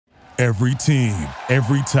Every team,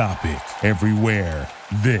 every topic, everywhere.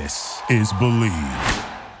 This is Believe.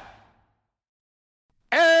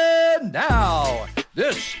 And now,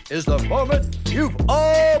 this is the moment you've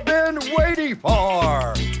all been waiting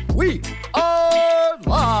for. We are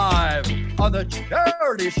live on the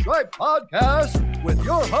Charity Stripe podcast with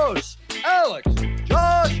your hosts, Alex,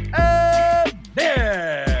 Josh, and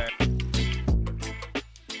Nick.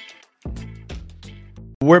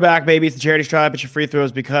 We're back, baby. It's the Charity Stripe. It's your free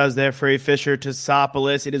throws because they're free. Fisher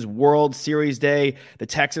Tosopoulos. It is World Series Day. The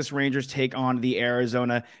Texas Rangers take on the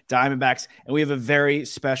Arizona Diamondbacks, and we have a very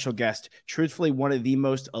special guest. Truthfully, one of the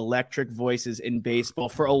most electric voices in baseball.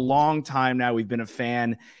 For a long time now, we've been a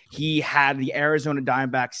fan. He had the Arizona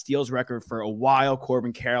Diamondbacks steals record for a while.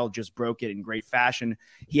 Corbin Carroll just broke it in great fashion.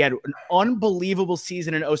 He had an unbelievable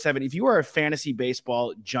season in 07. If you are a fantasy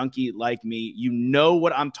baseball junkie like me, you know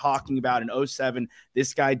what I'm talking about. In 07,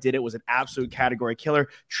 this guy did it, was an absolute category killer.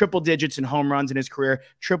 Triple digits in home runs in his career,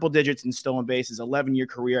 triple digits in stolen bases, 11-year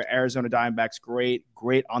career. Arizona Diamondbacks, great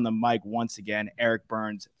on the mic once again. Eric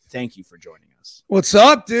Byrnes, thank you for joining us. What's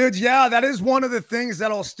up, dude? Yeah, that is one of the things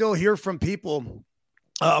that I'll still hear from people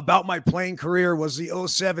about my playing career was the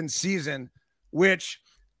 07 season, which,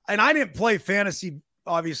 and I didn't play fantasy,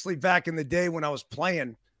 obviously, back in the day when I was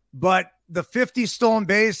playing, but the 50 stolen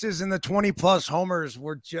bases and the 20-plus homers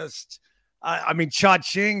were just,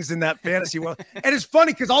 cha-chings in that fantasy world. And it's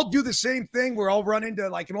funny because I'll do the same thing where I'll run into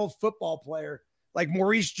like an old football player, like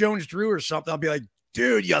Maurice Jones-Drew or something. I'll be like,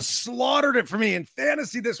 dude, you slaughtered it for me in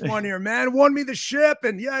fantasy this one year, man. Won me the ship,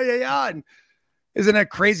 and yeah. And isn't that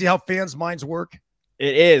crazy how fans' minds work?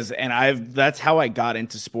 It is, and that's how I got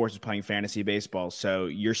into sports, playing fantasy baseball. So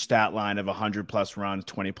your stat line of 100-plus runs,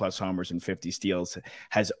 20-plus homers, and 50 steals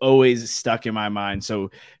has always stuck in my mind. So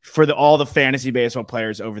for all the fantasy baseball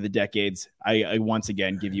players over the decades, I once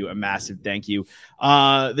again give you a massive thank you.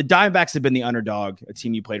 The Diamondbacks have been the underdog, a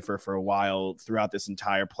team you played for a while throughout this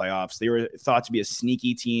entire playoffs. They were thought to be a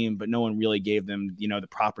sneaky team, but no one really gave them, the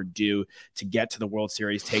proper due to get to the World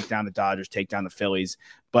Series, take down the Dodgers, take down the Phillies.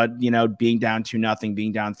 But, being down 2-0,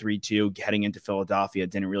 being down 3-2, heading into Philadelphia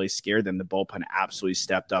didn't really scare them. The bullpen absolutely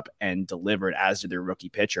stepped up and delivered, as did their rookie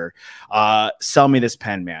pitcher. Sell me this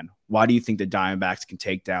pen, man. Why do you think the Diamondbacks can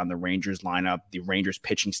take down the Rangers lineup, the Rangers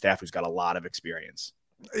pitching staff who's got a lot of experience?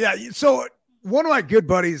 Yeah, so one of my good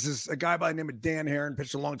buddies is a guy by the name of Dan Herron,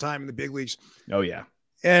 pitched a long time in the big leagues. Oh, yeah.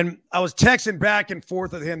 And I was texting back and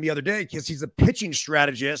forth with him the other day because he's a pitching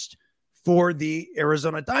strategist for the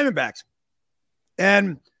Arizona Diamondbacks.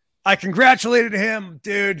 And I congratulated him,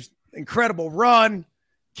 dude, incredible run,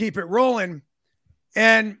 keep it rolling.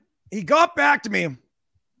 And he got back to me and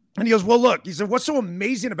he goes, well, look, he said, what's so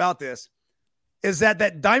amazing about this is that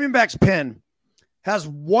Diamondbacks pen has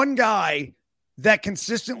one guy that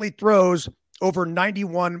consistently throws over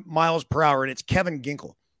 91 miles per hour, and it's Kevin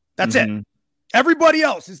Ginkel. That's it. Everybody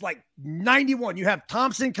else is like 91. You have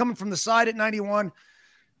Thompson coming from the side at 91.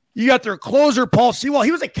 You got their closer, Paul Sewell.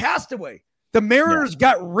 He was a castaway. The Mariners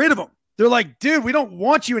got rid of him. They're like, dude, we don't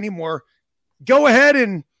want you anymore. Go ahead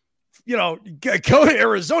and, go to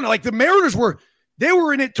Arizona. Like the Mariners they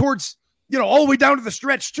were in it towards, all the way down to the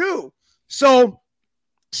stretch too. So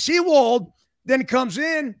Sewald then comes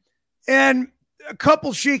in and a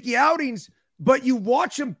couple shaky outings, but you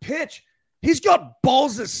watch him pitch. He's got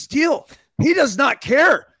balls of steel. He does not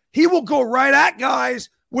care. He will go right at guys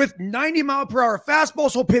with 90-mile-per-hour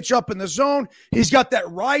fastballs. He'll pitch up in the zone. He's got that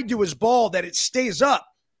ride to his ball that it stays up.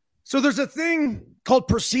 So there's a thing called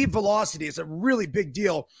perceived velocity. It's a really big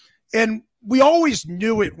deal. And we always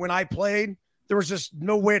knew it when I played. There was just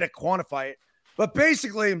no way to quantify it. But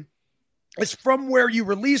basically, it's from where you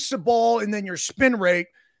release the ball and then your spin rate.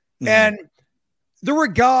 And there were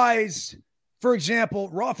guys, for example,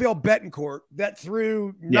 Rafael Betancourt, that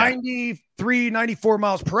threw 93, 94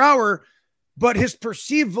 miles per hour, but his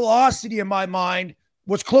perceived velocity in my mind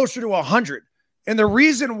was closer to 100. And the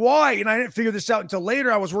reason why, and I didn't figure this out until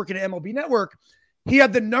later, I was working at MLB Network, he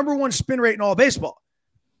had the number one spin rate in all baseball.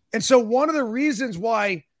 And so one of the reasons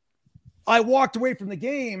why I walked away from the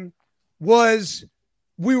game was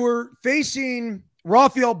we were facing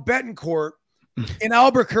Rafael Betancourt in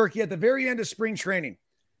Albuquerque at the very end of spring training.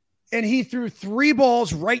 And he threw 3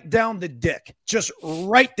 balls right down the dick, just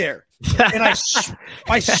right there. And I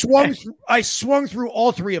swung through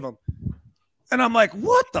all 3 of them. And I'm like,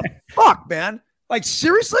 what the fuck, man? Like,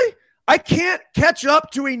 seriously? I can't catch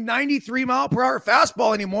up to a 93-mile-per-hour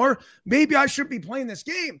fastball anymore. Maybe I shouldn't be playing this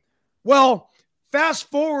game. Well, fast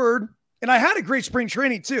forward, and I had a great spring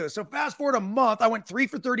training too. So fast forward a month, I went 3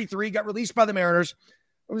 for 33, got released by the Mariners.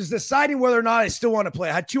 I was deciding whether or not I still want to play.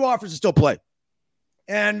 I had 2 offers to still play.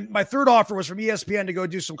 And my third offer was from ESPN to go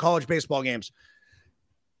do some college baseball games.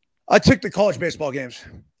 I took the college baseball games,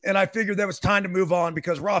 and I figured that was time to move on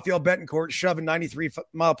because Rafael Betancourt shoving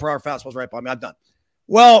 93-mile-per-hour fastballs right by me. I'm done.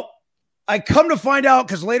 Well, I come to find out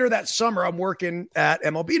because later that summer, I'm working at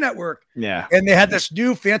MLB Network. Yeah. And they had this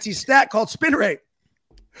new fancy stat called spin rate.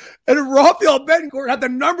 And Rafael Betancourt had the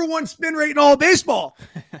number one spin rate in all of baseball.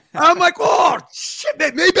 I'm like, oh, shit,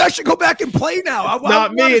 man, maybe I should go back and play now.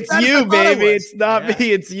 Not me, it's you, baby. It's not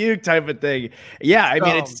me, it's you type of thing. Yeah, I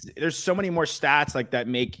mean, there's so many more stats like that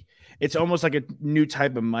make – it's almost like a new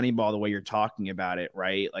type of Moneyball the way you're talking about it,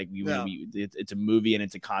 right? Like it's a movie and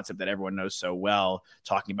it's a concept that everyone knows so well,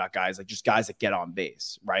 talking about guys like just guys that get on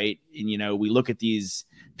base, right? And, you know, we look at these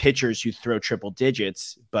pitchers who throw triple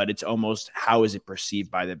digits, but it's almost how is it perceived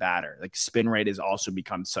by the batter? Like spin rate has also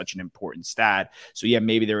become such an important stat. So, yeah,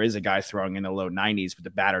 maybe there is a guy throwing in the low 90s, but the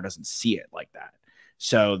batter doesn't see it like that.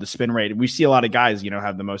 So the spin rate, we see a lot of guys, you know,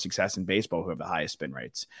 have the most success in baseball who have the highest spin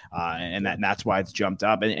rates. And that's why it's jumped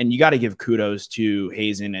up. And you got to give kudos to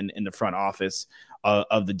Hazen and in the front office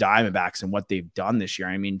of the Diamondbacks and what they've done this year.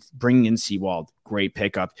 I mean, bringing in Seawald, great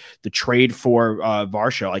pickup. The trade for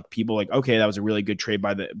Varsho, like people like, okay, that was a really good trade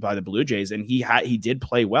by the Blue Jays. And he did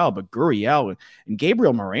play well, but Gurriel and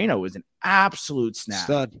Gabriel Moreno was an absolute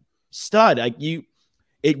snap. Stud. Like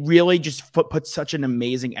it really just puts such an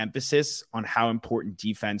amazing emphasis on how important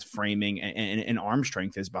defense, framing, and arm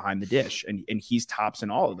strength is behind the dish. And he's tops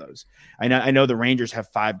in all of those. I know the Rangers have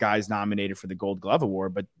 5 guys nominated for the Gold Glove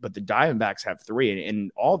Award, but the Diamondbacks have 3,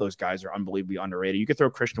 and all those guys are unbelievably underrated. You could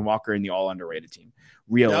throw Christian Walker in the all underrated team,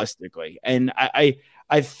 realistically. Yep. And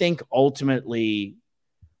I think ultimately,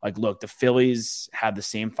 like, look, the Phillies have the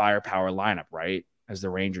same firepower lineup, right, as the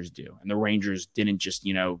Rangers do. And the Rangers didn't just,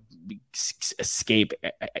 you know, escape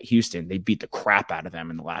Houston. They beat the crap out of them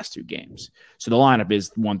in the last 2 games. So the lineup is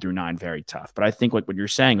 1 through 9, very tough. But I think like what you're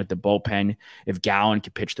saying with the bullpen, if Gallen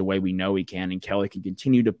can pitch the way we know he can, and Kelly can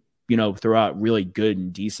continue to, you know, throw out really good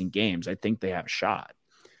and decent games, I think they have a shot.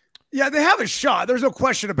 Yeah, they have a shot. There's no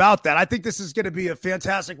question about that. I think this is going to be a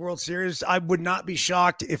fantastic World Series. I would not be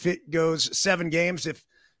shocked if it goes 7 games. If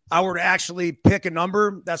I were to actually pick a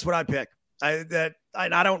number, that's what I'd pick. I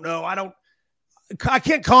don't know. I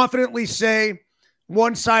can't confidently say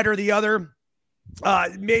one side or the other.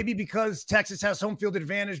 Maybe because Texas has home field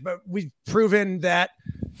advantage, but we've proven that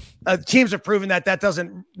teams have proven that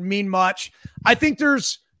doesn't mean much. I think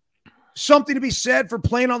there's something to be said for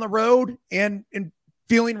playing on the road and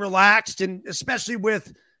feeling relaxed, and especially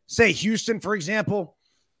with, say, Houston, for example,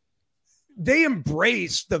 they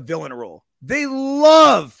embrace the villain role. They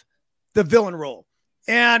love the villain role,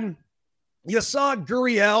 and you saw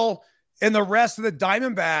Gurriel and the rest of the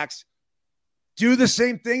Diamondbacks do the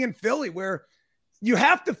same thing in Philly, where you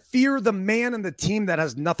have to fear the man and the team that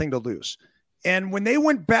has nothing to lose. And when they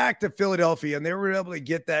went back to Philadelphia and they were able to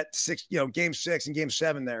get that game 6 and game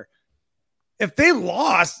 7 there, if they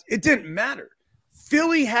lost, it didn't matter.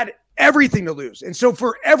 Philly had everything to lose. And so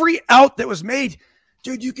for every out that was made,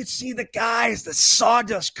 dude, you could see the guys, the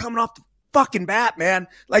sawdust coming off the fucking bat, man.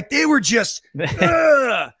 Like they were just,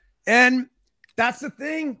 and that's the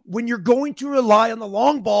thing. When you're going to rely on the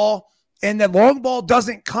long ball and the long ball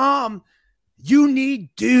doesn't come, you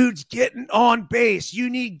need dudes getting on base. You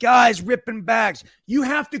need guys ripping bags. You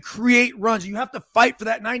have to create runs. You have to fight for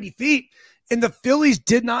that 90 feet. And the Phillies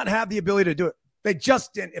did not have the ability to do it. They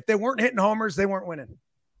just didn't. If they weren't hitting homers, they weren't winning.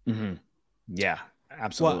 Mm-hmm. Yeah,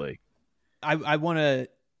 absolutely. Well, I want to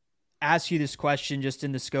ask you this question just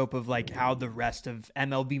in the scope of like how the rest of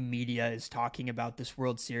MLB media is talking about this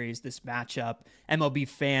World Series, this matchup, MLB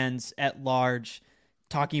fans at large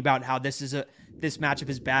talking about how this matchup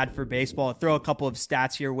is bad for baseball. I'll throw a couple of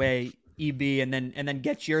stats your way, EB, and then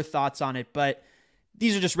get your thoughts on it. But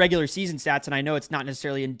these are just regular season stats, and I know it's not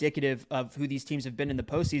necessarily indicative of who these teams have been in the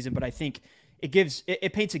postseason, but I think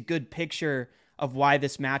it paints a good picture of why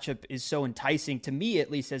this matchup is so enticing to me,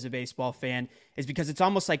 at least as a baseball fan, is because it's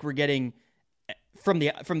almost like we're getting from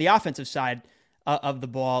the offensive side of the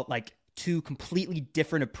ball, like 2 completely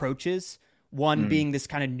different approaches. One being this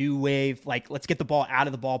kind of new wave, like let's get the ball out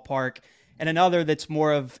of the ballpark, and another that's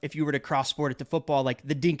more of, if you were to cross sport it to football, like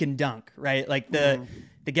the dink and dunk, right? Like the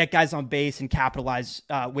get guys on base and capitalize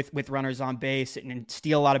with runners on base and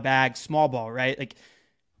steal a lot of bags, small ball, right? Like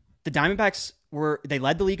the Diamondbacks they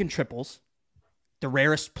led the league in triples, the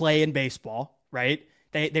rarest play in baseball, right?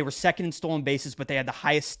 They were second in stolen bases, but they had the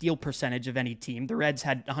highest steal percentage of any team. The Reds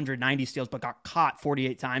had 190 steals, but got caught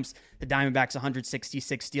 48 times. The Diamondbacks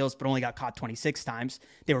 166 steals, but only got caught 26 times.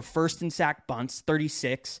 They were first in sack bunts,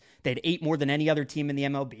 36. They had 8 more than any other team in the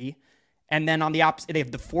MLB. And then on the opposite, they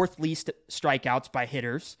have the 4th least strikeouts by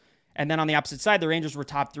hitters. And then on the opposite side, the Rangers were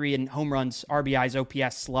top 3 in home runs, RBIs,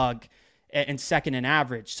 OPS, slug, and second in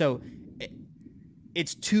average. So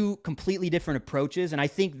it's two completely different approaches. And I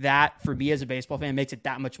think that, for me as a baseball fan, makes it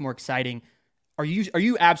that much more exciting. Are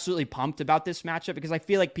you absolutely pumped about this matchup? Because I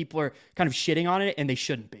feel like people are kind of shitting on it, and they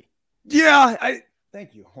shouldn't be. Yeah,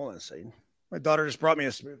 thank you. Hold on a second. My daughter just brought me a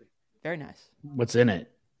smoothie. Very nice. What's in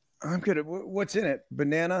it? I'm good. What's in it?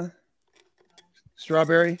 Banana,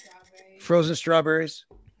 strawberry, frozen strawberries,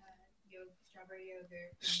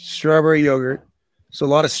 strawberry yogurt. So a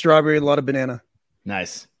lot of strawberry, a lot of banana.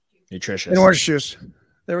 Nice. Nutritious. And orange juice.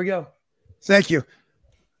 There we go. Thank you.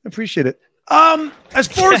 I appreciate it. As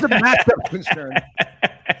far as the matchup is concerned,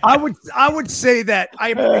 I would say that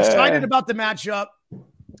I'm excited about the matchup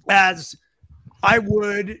as I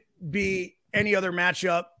would be any other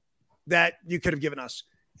matchup that you could have given us.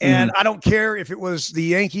 And I don't care if it was the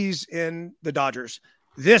Yankees and the Dodgers.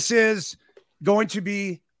 This is going to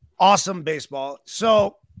be awesome baseball.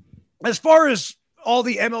 So as far as all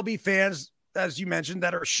the MLB fans, as you mentioned,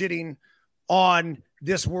 that are shitting on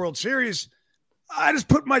this World Series, I just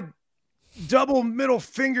put my double middle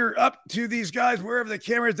finger up to these guys, wherever the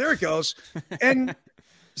camera is, there it goes, and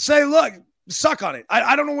say, look, suck on it.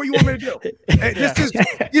 I don't know what you want me to do.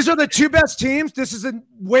 These are the two best teams. This is the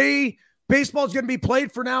way baseball is going to be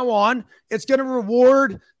played from now on. It's going to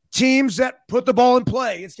reward teams that put the ball in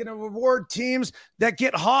play. It's going to reward teams that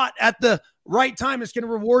get hot at the right time. It's going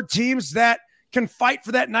to reward teams that can fight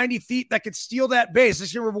for that 90 feet, that can steal that base.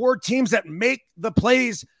 It's going to reward teams that make the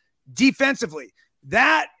plays defensively.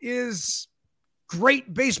 That is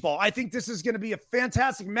great baseball. I think this is going to be a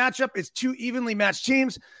fantastic matchup. It's two evenly matched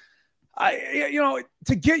teams. To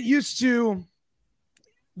get used to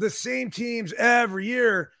the same teams every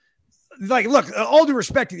year, like, look, all due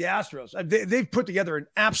respect to the Astros, they've put together an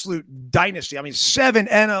absolute dynasty. I mean, 7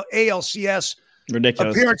 ALCS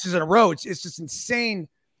ridiculous appearances in a row. It's just insane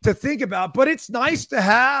to think about, but it's nice to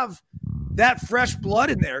have that fresh blood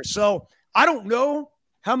in there. So I don't know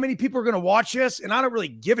how many people are going to watch this, and I don't really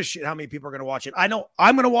give a shit how many people are going to watch it. I know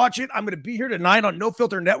I'm going to watch it. I'm going to be here tonight on No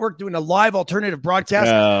Filter Network doing a live alternative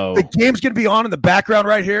broadcast. Oh. The game's going to be on in the background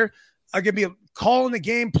right here. I'm going to be calling the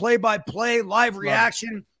game play-by-play, live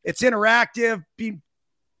reaction. It's interactive,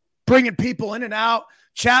 bringing people in and out.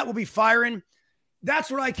 Chat will be firing.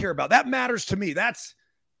 That's what I care about. That matters to me. That's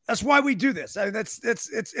why we do this. I mean,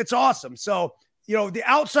 it's awesome. So, the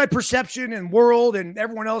outside perception and world and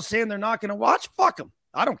everyone else saying they're not going to watch, fuck them.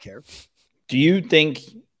 I don't care. Do you think,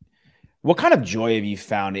 what kind of joy have you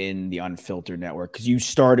found in the Unfiltered Network? Because you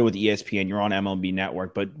started with ESPN, you're on MLB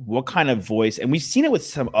Network, but what kind of voice, and we've seen it with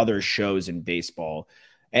some other shows in baseball,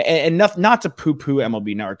 and not to poo-poo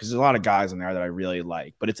MLB Network, because there's a lot of guys on there that I really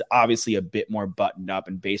like, but it's obviously a bit more buttoned up,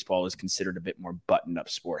 and baseball is considered a bit more buttoned up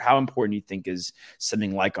sport. How important do you think is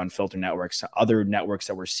something like Unfiltered Networks, other networks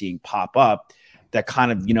that we're seeing pop up, that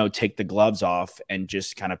kind of, take the gloves off and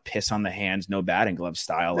just kind of piss on the hands, no batting glove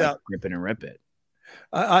style, like grip it and rip it?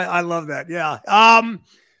 I love that. Yeah.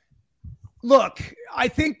 Look, I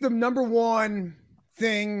think the number one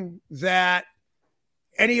thing that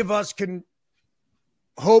any of us can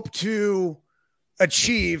hope to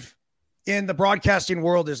achieve in the broadcasting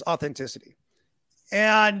world is authenticity.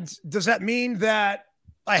 And does that mean that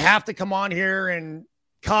I have to come on here and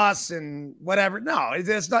cuss and whatever? No, it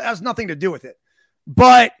has nothing to do with it.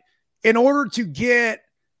 But in order to get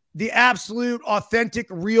the absolute, authentic,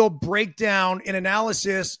 real breakdown and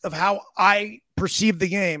analysis of how I perceive the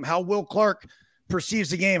game, how Will Clark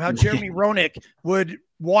perceives the game, how Jeremy Roenick would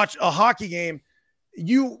watch a hockey game,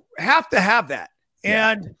 you have to have that.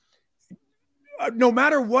 Yeah. And no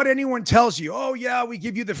matter what anyone tells you, oh, yeah, we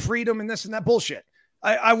give you the freedom and this and that bullshit.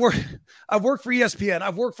 I've worked for ESPN.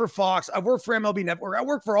 I've worked for Fox. I've worked for MLB Network. I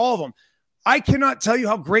work for all of them. I cannot tell you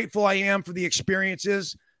how grateful I am for the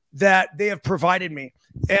experiences that they have provided me.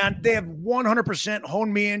 And they have 100%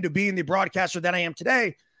 honed me into being the broadcaster that I am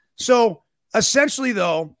today. So essentially,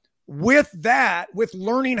 though, with that, with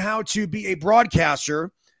learning how to be a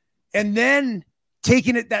broadcaster and then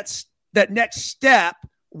taking it that next step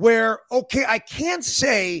where, okay, I can't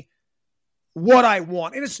say what I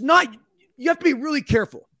want. And it's not, you have to be really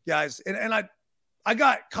careful, guys. And I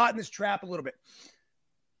got caught in this trap a little bit.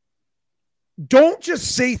 Don't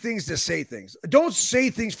just say things to say things. Don't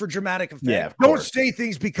say things for dramatic effect. Yeah, don't say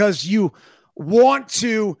things because you want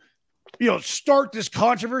to, start this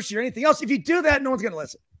controversy or anything else. If you do that, no one's going to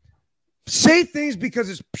listen. Say things because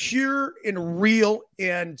it's pure and real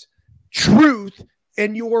and truth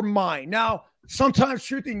in your mind. Now, sometimes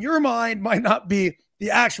truth in your mind might not be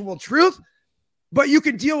the actual truth, but you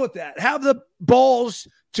can deal with that. Have the balls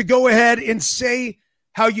to go ahead and say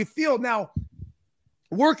how you feel. Now,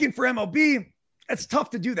 working for MLB, it's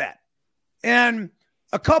tough to do that. And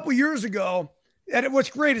a couple years ago, and what's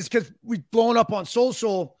great is because we've blown up on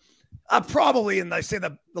social probably in, I say,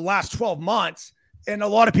 the last 12 months. And a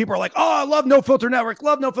lot of people are like, oh, I love No Filter Network,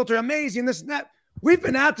 love No Filter, amazing, this and that. We've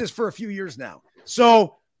been at this for a few years now.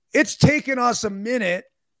 So it's taken us a minute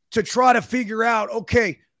to try to figure out,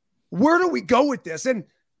 okay, where do we go with this? And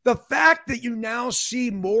the fact that you now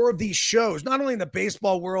see more of these shows, not only in the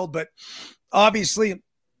baseball world, but obviously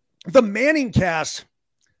the Manning cast,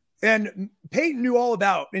 and Peyton knew all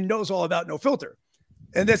about and knows all about No Filter.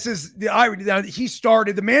 And this is the irony. He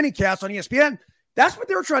started the Manning cast on ESPN. That's what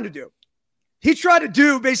they were trying to do. He tried to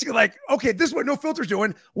do basically like, okay, this is what No Filter's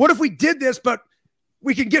doing. What if we did this, but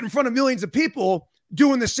we can get in front of millions of people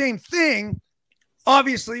doing the same thing,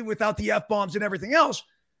 obviously without the F-bombs and everything else.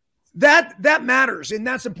 That matters, and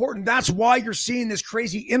that's important. That's why you're seeing this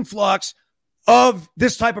crazy influx of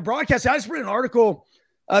this type of broadcast. I just read an article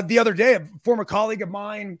the other day, a former colleague of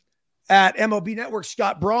mine at MLB Network,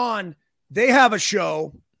 Scott Braun. They have a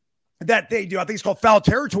show that they do. I think it's called Foul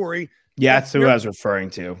Territory. Yeah, that's who I was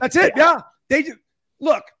referring to. That's it. Yeah. They do.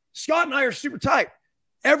 Look, Scott and I are super tight.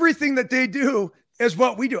 Everything that they do is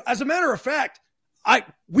what we do. As a matter of fact,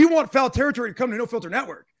 we want Foul Territory to come to No Filter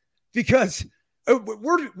Network because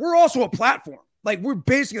we're also a platform. Like, we're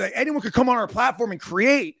basically like anyone could come on our platform and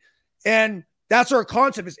create. And that's our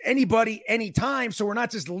concept, is anybody, anytime. So we're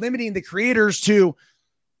not just limiting the creators to,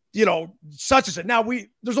 such as it. Now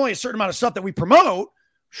there's only a certain amount of stuff that we promote.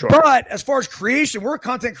 Sure. But as far as creation, we're a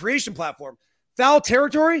content creation platform. Foul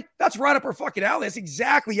Territory, that's right up our fucking alley. That's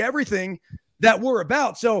exactly everything that we're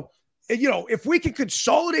about. So, if we can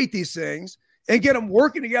consolidate these things and get them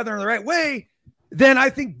working together in the right way, then I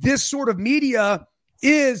think this sort of media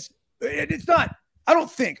I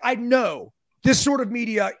know this sort of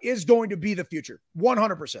media is going to be the future.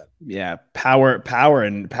 100%. Yeah. Power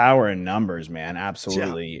and numbers, man.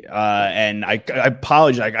 Absolutely. Yeah. And I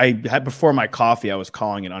apologize. I had, before my coffee, I was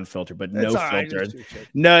calling it unfiltered, but no filter.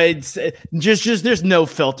 No, it's just, there's no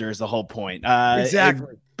filter is the whole point.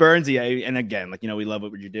 Exactly. Burnsy. And again, we love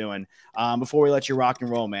what you're doing. Before we let you rock and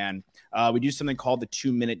roll, man, we do something called the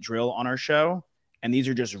 2-minute drill on our show. And these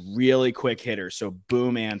are just really quick hitters. So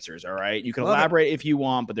boom answers. All right. You can elaborate if you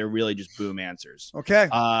want, but they're really just boom answers. Okay.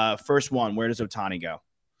 First one, where does Ohtani go?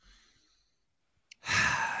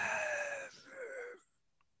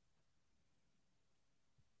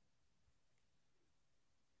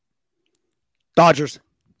 Dodgers.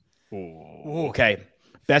 Ooh, okay.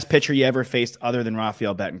 Best pitcher you ever faced other than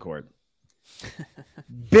Rafael Betancourt?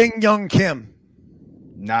 Bing Young Kim.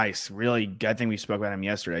 Nice. Really, I think we spoke about him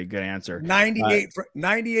yesterday. Good answer.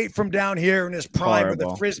 98 from down here in his prime with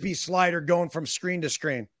a frisbee slider going from screen to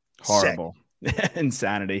screen. Horrible.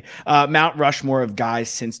 Insanity. Mount Rushmore of guys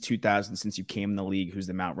since 2000, since you came in the league. Who's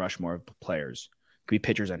the Mount Rushmore of players? Could be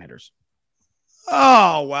pitchers and hitters.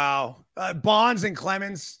 Oh, wow. Bonds and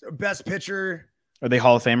Clemens, best pitcher. Are they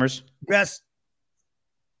Hall of Famers? Best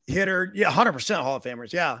hitter. Yeah, 100% Hall of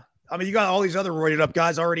Famers. Yeah. I mean, you got all these other roided up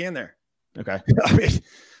guys already in there. Okay. I mean,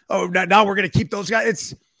 now we're going to keep those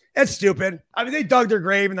guys. It's stupid. I mean, they dug their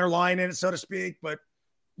grave and they're lying in it, so to speak, but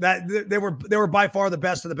that they were by far the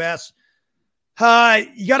best of the best.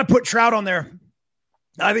 You got to put Trout on there.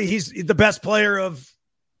 I think he's the best player of,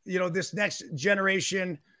 this next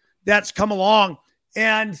generation that's come along.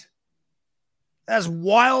 And as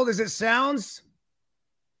wild as it sounds,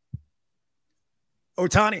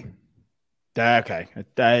 Ohtani. Okay.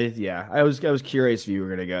 Yeah. I was curious if you were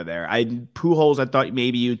going to go there. Pujols, I thought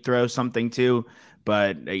maybe you'd throw something too,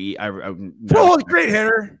 but Pujols, great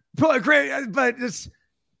hitter. Great, but it's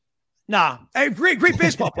a great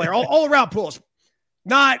baseball player all around. Pujols.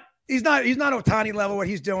 He's not Ohtani level what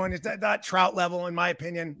he's doing. It's not Trout level, in my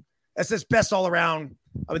opinion. That's just best all around.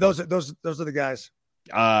 I mean, those are the guys.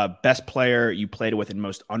 Best player you played with and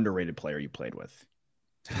most underrated player you played with.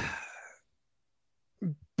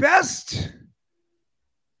 Best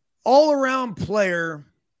all-around player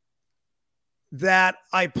that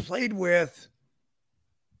I played with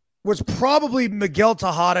was probably Miguel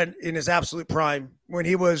Tejada in his absolute prime, when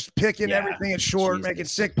he was picking everything at short, making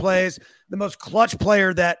sick plays. The most clutch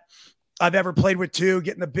player that I've ever played with, too,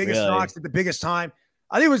 getting the biggest knocks at the biggest time.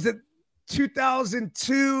 I think it was the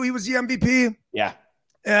 2002. He was the MVP. Yeah.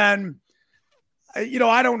 And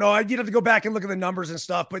I don't know. You'd have to go back and look at the numbers and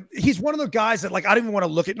stuff, but he's one of those guys that, I don't even want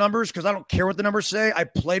to look at numbers because I don't care what the numbers say. I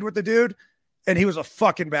played with the dude, and he was a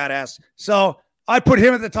fucking badass. So I put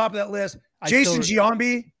him at the top of that list. Jason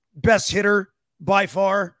Giambi, best hitter by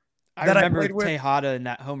far. I remember Tejada in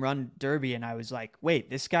that home run derby, and I was like, wait,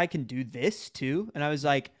 this guy can do this too? And I was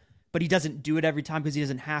like, but he doesn't do it every time because he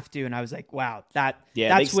doesn't have to. And I was like, wow,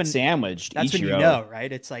 that's when sandwiched. That's Ichiro. when you know,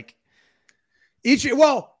 right? It's like Ichiro.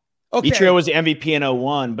 Well, okay. Ichiro was the MVP in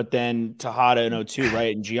 01, but then Tejada in 02,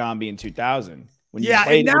 right? And Giambi in 2000. When you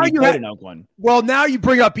played, and now you played in Oakland. Well, now you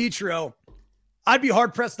bring up Ichiro. I'd be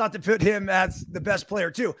hard pressed not to put him as the best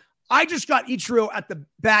player too. I just got Ichiro at the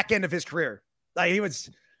back end of his career. Like, he was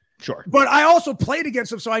sure, but I also played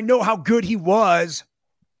against him, so I know how good he was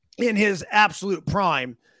in his absolute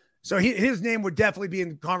prime. So his name would definitely be in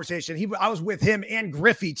the conversation. I was with him and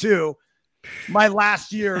Griffey too, my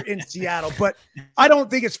last year in Seattle. But I don't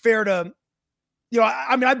think it's fair to,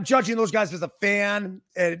 I mean, I'm judging those guys as a fan,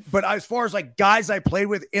 but as far as like guys I played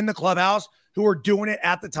with in the clubhouse who were doing it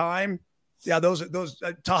at the time, yeah, those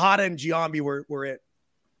Tejada and Giambi were it.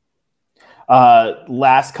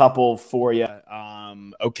 Last couple for you.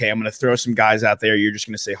 Okay, I'm going to throw some guys out there. You're just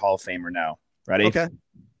going to say Hall of Famer now. Ready? Okay.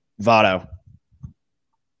 Votto.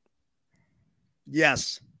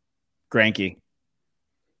 Yes. Greinke.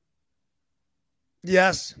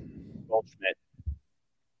 Yes. Goldschmidt.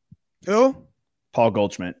 Who? Paul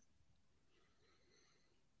Goldschmidt.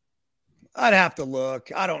 I'd have to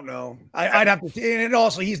look. I don't know. I'd have to, and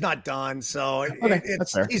also he's not done. So okay,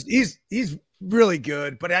 that's fair. He's really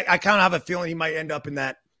good, but I kind of have a feeling he might end up in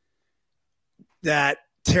that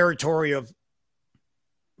territory of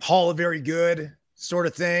Hall of Very Good sort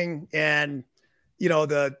of thing. And,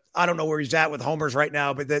 I don't know where he's at with homers right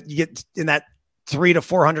now, but that you get in that 300 to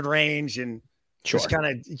 400 range and just kind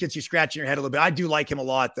of gets you scratching your head a little bit. I do like him a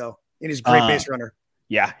lot though. And he's a great base runner.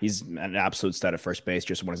 Yeah, he's an absolute stud at first base.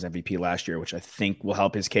 Just won his MVP last year, which I think will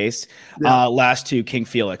help his case. Yeah. Last two, King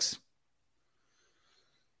Felix.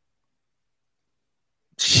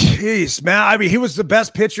 Jeez, man. I mean, he was the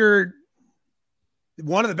best pitcher,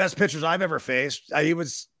 one of the best pitchers I've ever faced. He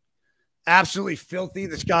was absolutely filthy.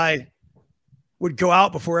 This guy would go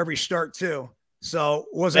out before every start too. So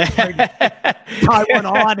wasn't afraid to tie one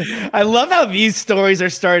on. I love how these stories are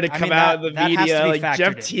starting to come out in the media. Like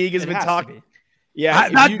Jeff Teague has been talking. Yeah,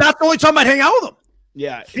 that's the only time I'd hang out with him.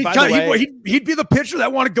 Yeah, he'd be the pitcher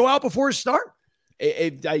that want to go out before his start.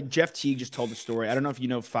 Jeff Teague just told the story. I don't know if you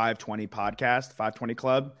know 520 podcast, 520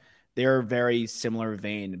 Club. They're very similar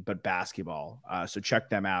vein, but basketball. So check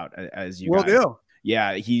them out as you will do.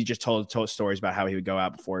 Yeah, he just told stories about how he would go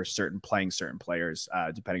out before playing certain players,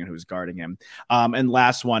 depending on who's guarding him. And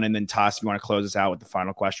last one, and then Toss, if you want to close us out with the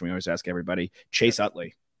final question, we always ask everybody. Chase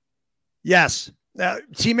Utley. Yes,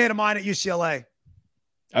 teammate of mine at UCLA.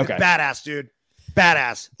 Okay, badass dude,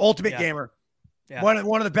 badass, ultimate gamer. Yeah.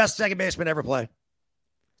 One of the best second basemen ever play.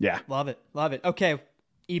 Yeah, love it. Okay,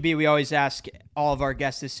 EB, we always ask all of our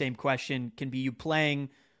guests the same question. Can be you playing,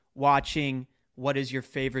 watching. What is your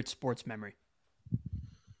favorite sports memory?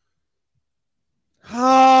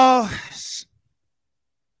 Oh,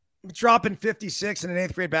 dropping 56 in an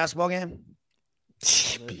 8th grade basketball game.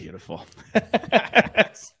 Beautiful.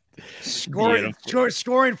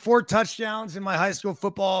 Scoring 4 touchdowns in my high school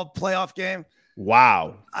football playoff game.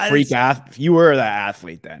 Wow. Freak athlete. You were that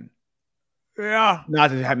athlete then. Yeah. Not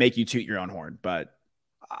to make you toot your own horn, but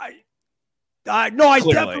I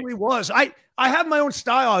definitely was. I have my own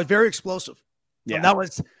style. I was very explosive. Yeah.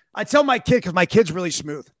 And I tell my kid, because my kid's really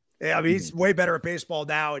smooth. Yeah, I mean, he's way better at baseball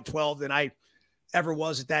now at 12 than I ever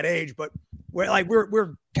was at that age. But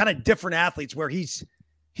we're kind of different athletes where he's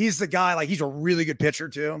the guy, like he's a really good pitcher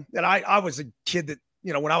too. And I was a kid that,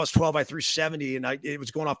 when I was 12, I threw 70 and it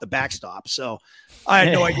was going off the backstop. So I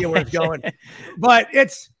had no idea where it's going. But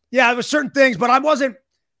there was certain things, but it was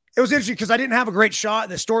interesting because I didn't have a great shot.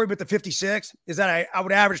 And the story with the 56 is that I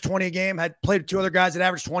would average 20 a game. I had played with 2 other guys that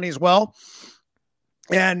averaged 20 as well.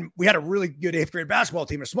 And we had a really good 8th grade basketball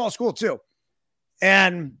team, a small school too.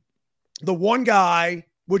 And the one guy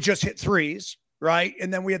would just hit threes, right?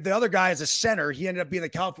 And then we had the other guy as a center. He ended up being the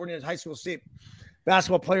California High School State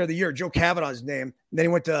Basketball Player of the Year, Joe Kavanaugh's name. And then he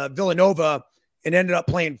went to Villanova and ended up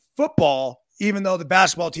playing football, even though the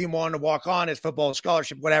basketball team wanted to walk on his football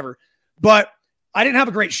scholarship, whatever. But I didn't have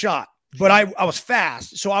a great shot, but I was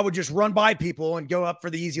fast. So I would just run by people and go up for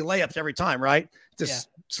the easy layups every time, right? Just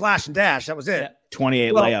slash and dash. That was it. Yeah.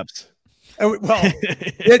 28 layups. Well,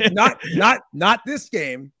 not this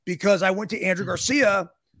game, because I went to Andrew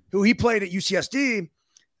Garcia, who he played at UCSD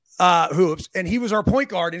hoops, and he was our point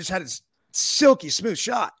guard and just had a silky smooth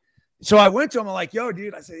shot. So I went to him. I'm like, yo,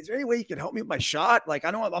 dude, I said, is there any way you can help me with my shot? Like,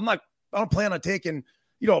 I don't plan on taking,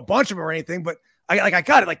 a bunch of them or anything, but I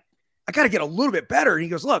got to get a little bit better. And he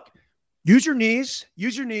goes, look, use your knees,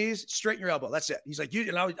 straighten your elbow. That's it. He's like,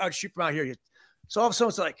 and I would shoot from out here. So all of a sudden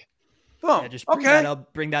it's like, oh, just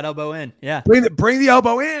bring that elbow in. Yeah. Bring the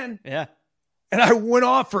elbow in. Yeah. And I went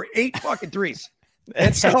off for 8 fucking threes.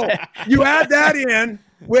 And so you add that in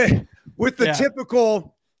with the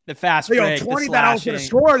typical the fast break, 20 that I was going to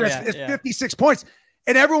score. That's 56 points.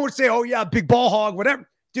 And everyone would say, oh, yeah, big ball hog, whatever.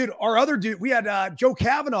 Dude, our other dude, we had Joe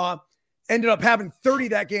Kavanaugh ended up having 30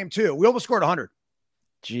 that game too. We almost scored 100.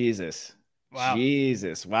 Jesus. Wow.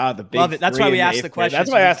 Jesus. Wow. The big Love it. That's why we asked the question. That's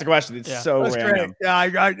why I asked the question. It's so random.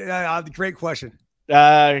 Great. Yeah, great question.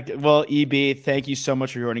 Well, EB, thank you so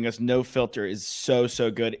much for joining us. No Filter is so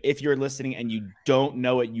good. If you're listening and you don't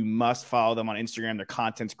know it, you must follow them on Instagram. Their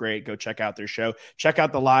content's great. Go check out their show. Check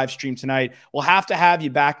out the live stream tonight. We'll have to have you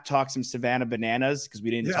back to talk some Savannah Bananas because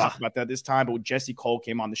we didn't talk about that this time. But Jesse Cole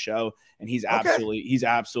came on the show and he's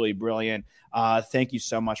absolutely brilliant. Thank you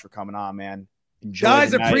so much for coming on, man. Enjoy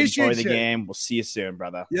the night, appreciate the game. We'll see you soon,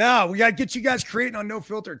 brother. Yeah, we got to get you guys creating on No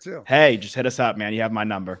Filter too. Hey, just hit us up, man. You have my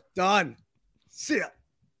number. Done. See ya.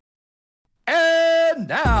 And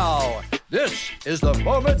now, this is the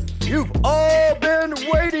moment you've all been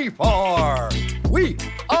waiting for. We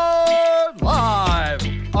are live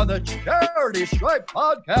on the Charity Stripe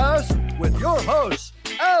podcast with your hosts,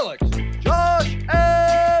 Alex, Josh,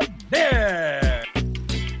 and Nick.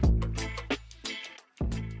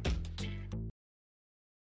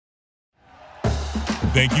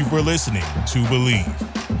 Thank you for listening to Believe.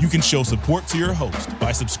 You can show support to your host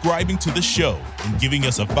by subscribing to the show and giving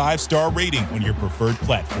us a 5-star rating on your preferred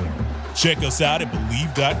platform. Check us out at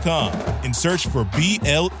Believe.com and search for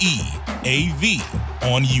BLEAV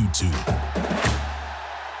on YouTube.